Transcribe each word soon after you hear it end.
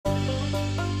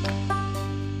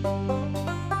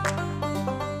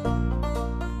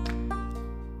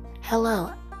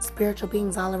Hello, spiritual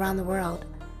beings all around the world.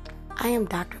 I am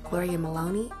Dr. Gloria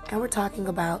Maloney, and we're talking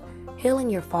about healing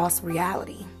your false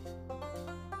reality.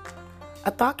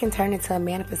 A thought can turn into a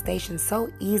manifestation so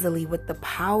easily with the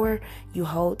power you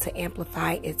hold to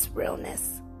amplify its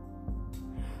realness.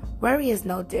 Worry is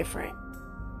no different.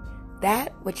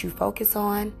 That what you focus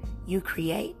on, you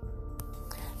create.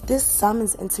 This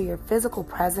summons into your physical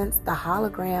presence the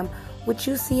hologram which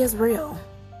you see as real.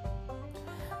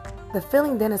 The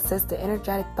feeling then assists the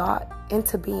energetic thought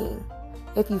into being.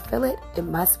 If you feel it, it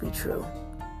must be true.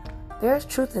 There is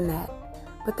truth in that,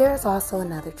 but there is also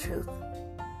another truth.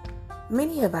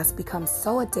 Many of us become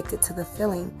so addicted to the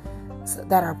feelings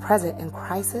that are present in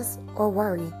crisis or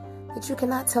worry that you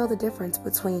cannot tell the difference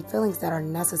between feelings that are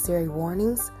necessary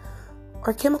warnings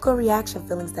or chemical reaction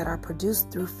feelings that are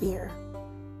produced through fear.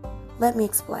 Let me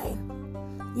explain.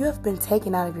 You have been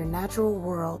taken out of your natural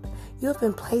world. You have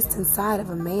been placed inside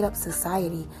of a made-up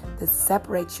society that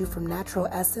separates you from natural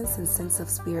essence and sense of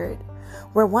spirit,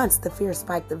 where once the fear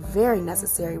spiked the very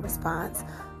necessary response,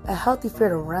 a healthy fear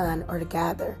to run or to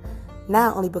gather,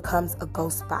 now only becomes a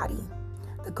ghost body.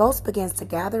 The ghost begins to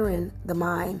gather in the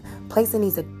mind, placing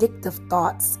these addictive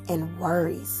thoughts and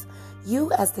worries.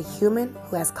 You, as the human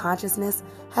who has consciousness,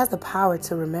 has the power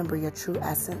to remember your true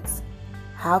essence.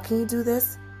 How can you do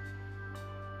this?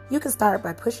 You can start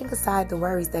by pushing aside the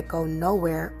worries that go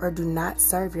nowhere or do not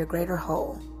serve your greater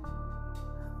whole.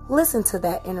 Listen to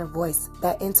that inner voice,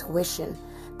 that intuition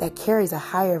that carries a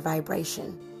higher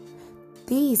vibration.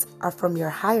 These are from your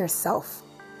higher self,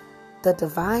 the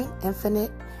divine,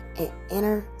 infinite, and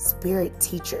inner spirit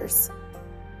teachers.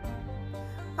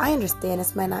 I understand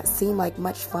this may not seem like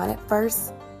much fun at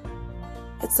first.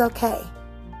 It's okay.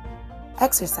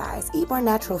 Exercise, eat more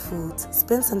natural foods,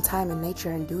 spend some time in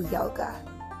nature, and do yoga.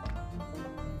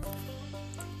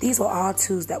 These are all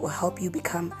tools that will help you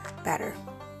become better.